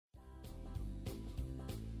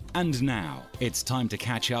And now, it's time to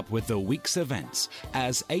catch up with the week's events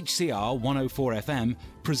as HCR 104 FM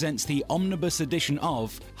presents the omnibus edition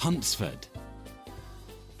of Huntsford.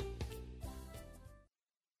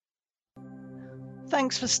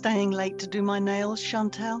 Thanks for staying late to do my nails,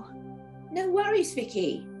 Chantel. No worries,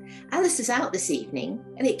 Vicky. Alice is out this evening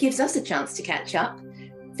and it gives us a chance to catch up.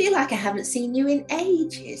 Feel like I haven't seen you in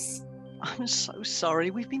ages. I'm so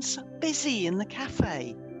sorry. We've been so busy in the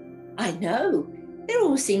cafe. I know. There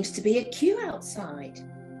always seems to be a queue outside.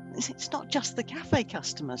 It's not just the cafe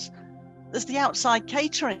customers. There's the outside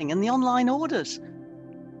catering and the online orders.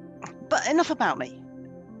 But enough about me.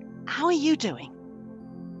 How are you doing?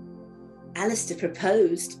 Alistair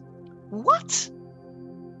proposed. What?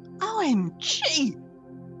 OMG!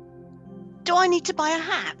 Do I need to buy a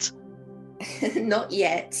hat? Not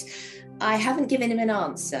yet. I haven't given him an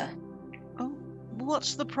answer. Oh,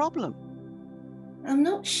 what's the problem? I'm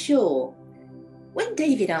not sure. When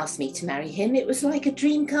David asked me to marry him, it was like a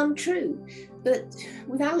dream come true. But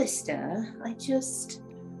with Alistair,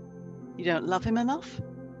 You don't love him enough?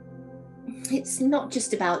 It's not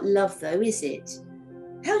just about love, though, is it?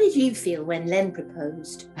 How did you feel when Len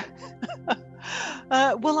proposed?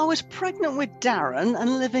 Well, I was pregnant with Darren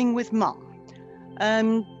and living with Mum.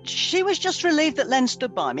 She was just relieved that Len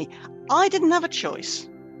stood by me. I didn't have a choice.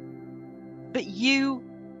 But you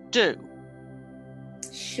do.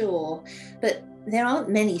 Sure, but there aren't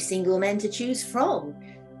many single men to choose from.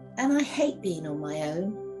 And I hate being on my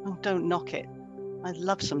own. Oh, don't knock it. I'd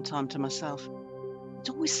love some time to myself. It's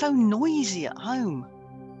always so noisy at home.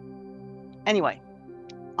 Anyway,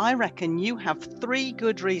 I reckon you have 3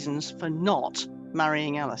 good reasons for not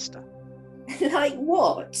marrying Alistair. Like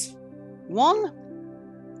what?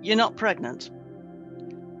 1, you're not pregnant.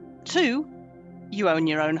 2, you own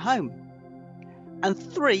your own home. And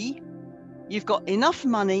 3, you've got enough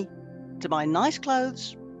money to buy nice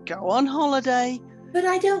clothes, go on holiday. But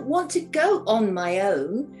I don't want to go on my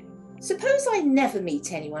own. Suppose I never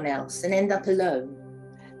meet anyone else and end up alone.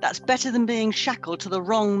 That's better than being shackled to the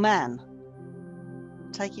wrong man.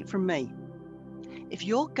 Take it from me. If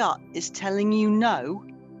your gut is telling you no,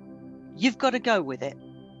 you've got to go with it.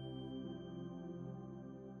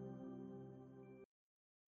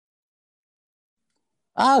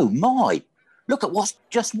 Oh my, look at what's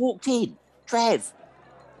just walked in. Trev.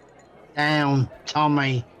 Down,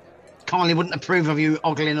 Tommy. Kylie wouldn't approve of you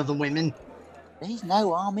ogling other women. There's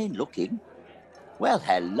no harm in looking. Well,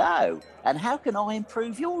 hello. And how can I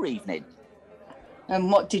improve your evening?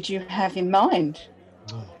 And what did you have in mind?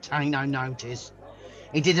 Oh, take no notice.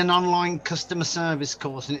 He did an online customer service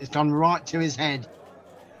course and it's gone right to his head.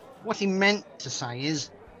 What he meant to say is,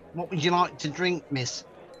 what would you like to drink, miss?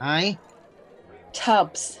 Eh?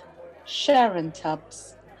 Tubbs. Sharon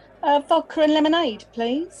Tubbs. Vodka and lemonade,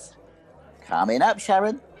 please. Coming up,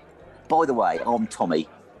 Sharon. By the way, I'm Tommy.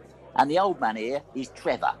 And the old man here is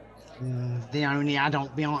Trevor. The only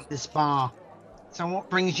adult behind this bar. So what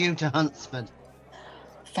brings you to Huntsford?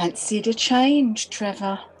 Fancied a change,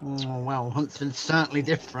 Trevor. Oh, well, Huntsford's certainly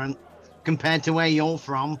different compared to where you're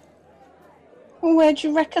from. Well, where do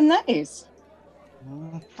you reckon that is?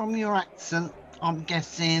 From your accent, I'm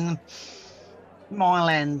guessing Mile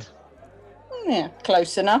End. Yeah,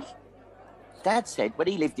 close enough. Dad said when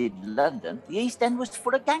he lived in London, the East End was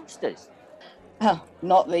full of gangsters. Oh,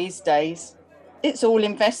 not these days. It's all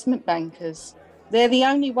investment bankers. They're the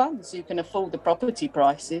only ones who can afford the property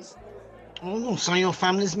prices. Oh, so your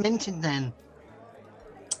family's minted then?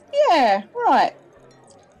 Yeah, right.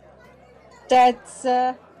 Dad's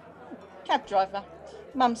cab driver.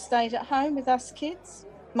 Mum stayed at home with us kids.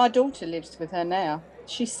 My daughter lives with her now.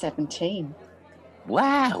 She's 17.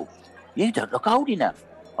 Wow, you don't look old enough.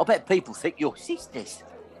 I bet people think you're sisters.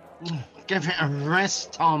 Give it a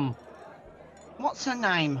rest, Tom. What's her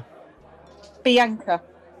name? Bianca.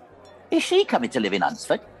 Is she coming to live in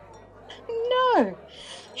Huntsford? No,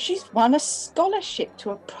 she's won a scholarship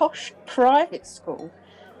to a posh private school,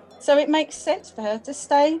 so it makes sense for her to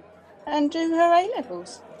stay and do her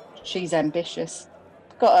A-levels. She's ambitious.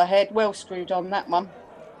 Got her head well screwed on, that one.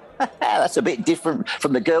 That's a bit different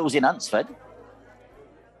from the girls in Huntsford.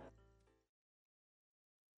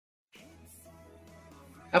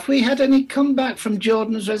 Have we had any comeback from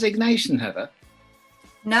Jordan's resignation, Heather?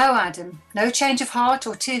 No, Adam. No change of heart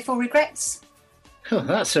or tearful regrets. Oh,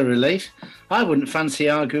 that's a relief. I wouldn't fancy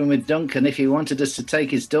arguing with Duncan if he wanted us to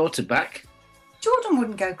take his daughter back. Jordan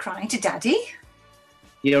wouldn't go crying to Daddy.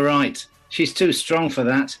 You're right. She's too strong for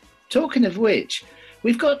that. Talking of which,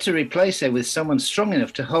 we've got to replace her with someone strong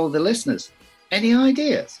enough to hold the listeners. Any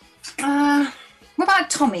ideas? What about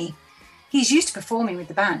Tommy? He's used to performing with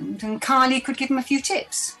the band, and Kylie could give him a few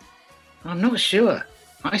tips. I'm not sure.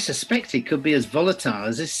 I suspect he could be as volatile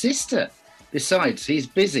as his sister. Besides, he's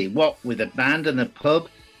busy, what with a band and a pub.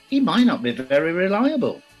 He might not be very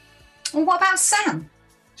reliable. Well, what about Sam?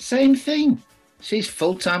 Same thing. She's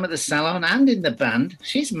full-time at the salon and in the band.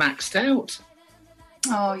 She's maxed out.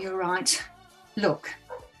 Oh, you're right. Look,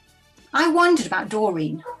 I wondered about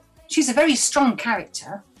Doreen. She's a very strong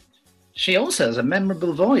character. She also has a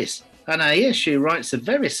memorable voice, and I hear she writes a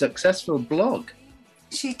very successful blog.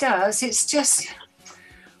 She does. It's just...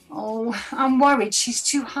 Oh, I'm worried she's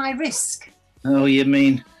too high risk. Oh, you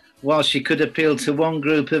mean, while she could appeal to one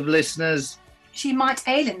group of listeners? She might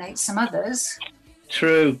alienate some others.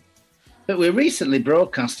 True. But we recently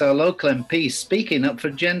broadcast our local MP speaking up for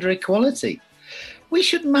gender equality. We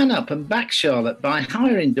should man up and back Charlotte by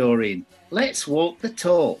hiring Doreen. Let's walk the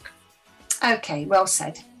talk. OK, well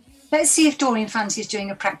said. Let's see if Doreen fancies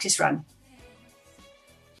doing a practice run.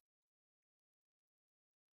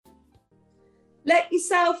 Let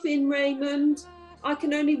yourself in, Raymond. I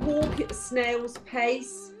can only walk at a snail's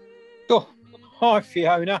pace. Oh, hi,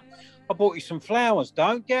 Fiona. I bought you some flowers.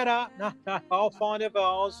 Don't get up. No, I'll find a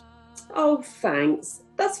vase. Oh, thanks.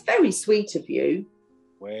 That's very sweet of you.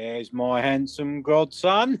 Where's my handsome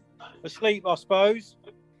godson? Asleep, I suppose.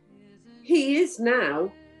 He is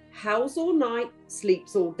now. Howls all night,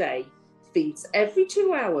 sleeps all day, feeds every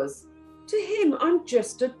 2 hours. To him, I'm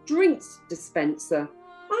just a drinks dispenser.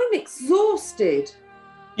 I'm exhausted.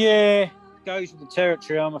 Yeah, goes with the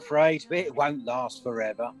territory, I'm afraid, but it won't last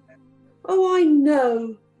forever. Oh, I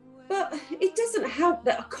know. But it doesn't help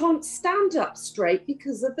that I can't stand up straight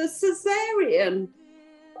because of the cesarean.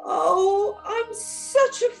 Oh, I'm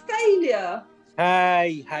such a failure.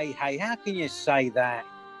 Hey, how can you say that?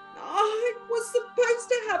 I was supposed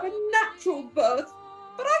to have a natural birth,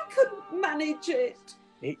 but I couldn't manage it.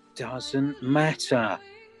 It doesn't matter.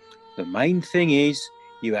 The main thing is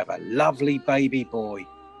you have a lovely baby boy.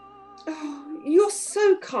 Oh, you're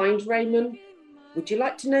so kind, Raymond. Would you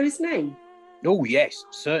like to know his name? Oh, yes,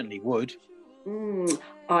 certainly would.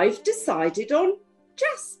 I've decided on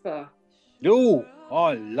Jasper. Oh,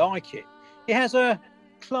 I like it. It has a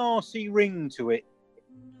classy ring to it.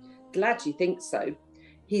 Glad you think so.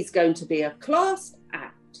 He's going to be a class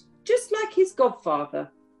act, just like his godfather.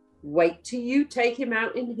 Wait till you take him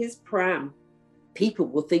out in his pram. People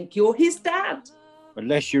will think you're his dad.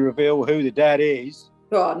 Unless you reveal who the dad is.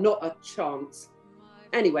 Oh, not a chance.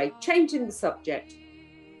 Anyway, changing the subject.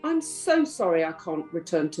 I'm so sorry I can't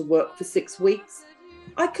return to work for 6 weeks.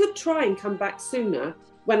 I could try and come back sooner,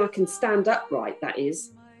 when I can stand upright, that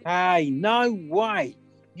is. Hey, no way.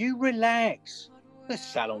 You relax. The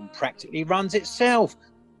salon practically runs itself.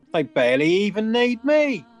 They barely even need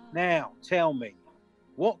me. Now, tell me,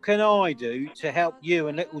 what can I do to help you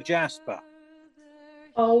and little Jasper?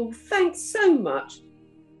 Oh, thanks so much.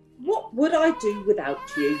 What would I do without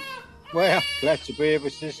you? Well, glad to be of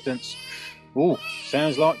assistance. Oh,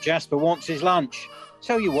 sounds like Jasper wants his lunch.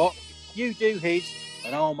 Tell you what, you do his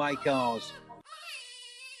and I'll make ours.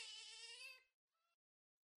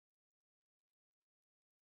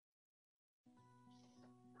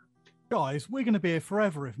 Guys, we're going to be here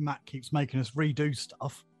forever if Matt keeps making us redo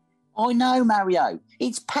stuff. I know, Mario.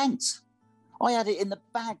 It's pants. I had it in the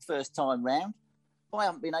bag first time round. I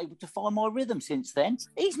haven't been able to find my rhythm since then.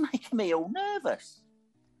 He's making me all nervous.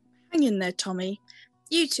 Hang in there, Tommy.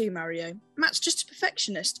 You too, Mario. Matt's just a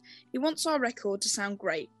perfectionist. He wants our record to sound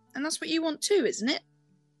great. And that's what you want too, isn't it?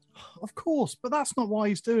 Of course, but that's not why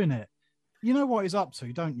he's doing it. You know what he's up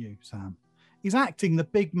to, don't you, Sam? He's acting the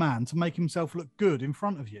big man to make himself look good in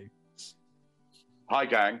front of you. Hi,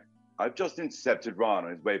 gang. I've just intercepted Ryan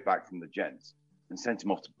on his way back from the gents and sent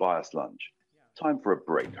him off to buy us lunch. Time for a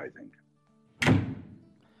break, I think.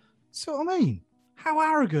 So what I mean? How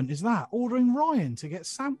arrogant is that, ordering Ryan to get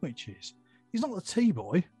sandwiches? He's not the tea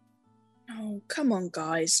boy. Oh, come on,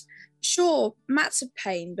 guys. Sure, Matt's a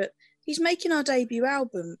pain, but he's making our debut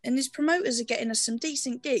album and his promoters are getting us some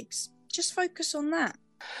decent gigs. Just focus on that.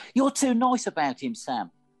 You're too nice about him,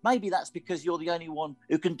 Sam. Maybe that's because you're the only one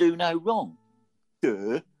who can do no wrong.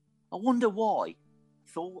 Duh. I wonder why.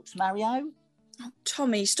 Thoughts, Mario? Oh,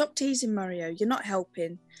 Tommy, stop teasing Mario. You're not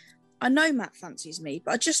helping. I know Matt fancies me,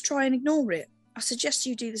 but I just try and ignore it. I suggest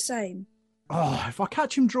you do the same. Oh, if I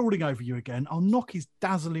catch him drooling over you again, I'll knock his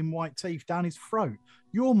dazzling white teeth down his throat.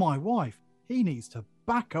 You're my wife. He needs to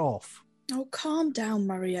back off. Oh, calm down,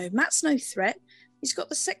 Mario. Matt's no threat. He's got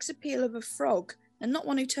the sex appeal of a frog, and not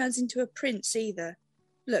one who turns into a prince either.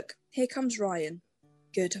 Look, here comes Ryan.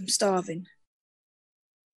 Good, I'm starving.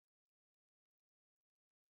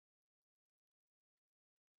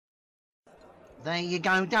 There you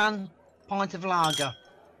go, Dan. Pint of lager.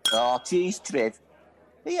 Oh, cheers, Trev.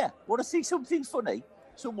 Here, want to see something funny?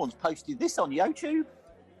 Someone's posted this on YouTube.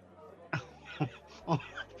 Oh,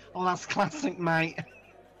 that's classic, mate.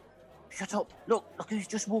 Shut up. Look who's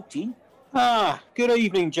just walked in. Ah, good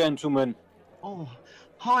evening, gentlemen. Oh,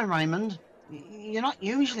 hi, Raymond. You're not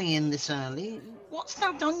usually in this early. What's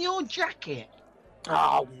that on your jacket?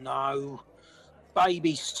 Oh, no.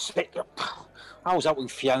 Baby's sick. I was up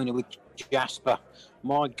with Fiona with Jasper,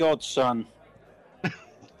 my godson.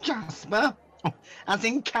 Jasper? As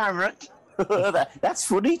in carrot? That's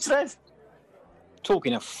funny, Trev.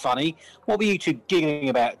 Talking of funny, what were you two giggling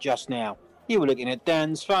about just now? You were looking at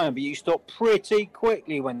Dan's phone, but you stopped pretty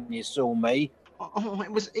quickly when you saw me. Oh,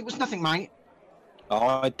 it was nothing, mate.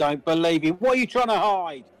 I don't believe you. What are you trying to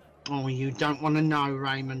hide? Oh, you don't want to know,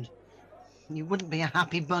 Raymond. You wouldn't be a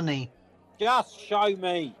happy bunny. Just show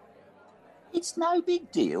me. It's no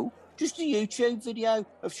big deal. Just a YouTube video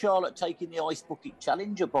of Charlotte taking the ice bucket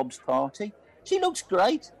challenge at Bob's party. She looks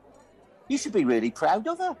great. You should be really proud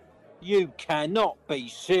of her. You cannot be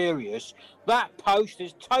serious. That post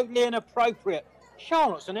is totally inappropriate.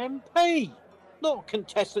 Charlotte's an MP, not a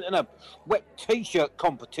contestant in a wet T-shirt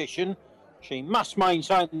competition. She must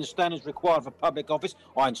maintain the standards required for public office.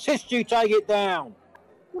 I insist you take it down.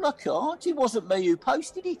 Well, I can't. It wasn't me who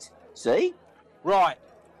posted it. See? Right.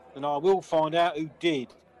 Then I will find out who did.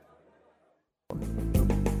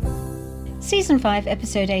 Season 5,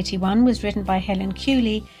 Episode 81 was written by Helen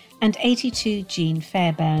Cooley and 82 Jean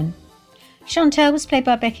Fairbairn. Chantel was played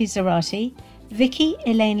by Becky Zarati, Vicky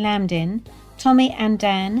Elaine Lambdin, Tommy and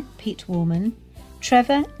Dan Pete Warman,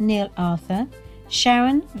 Trevor Neil Arthur,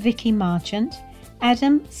 Sharon Vicky Marchant,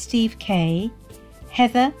 Adam Steve Kay,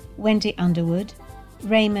 Heather Wendy Underwood,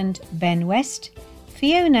 Raymond Ben West,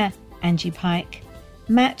 Fiona Angie Pike,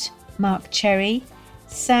 Matt Mark Cherry,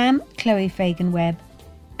 Sam Chloe Fagan Webb,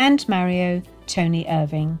 and Mario Tony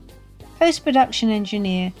Irving. Post-production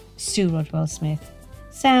engineer Sue Rodwell Smith.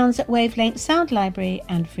 Sounds at Wavelength Sound Library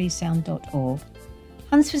and freesound.org.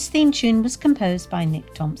 Hunsford's theme tune was composed by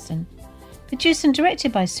Nick Thompson. Produced and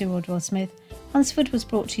directed by Sue Rodwell Smith, Hunsford was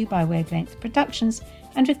brought to you by Wavelength Productions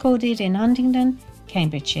and recorded in Huntingdon,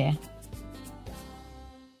 Cambridgeshire.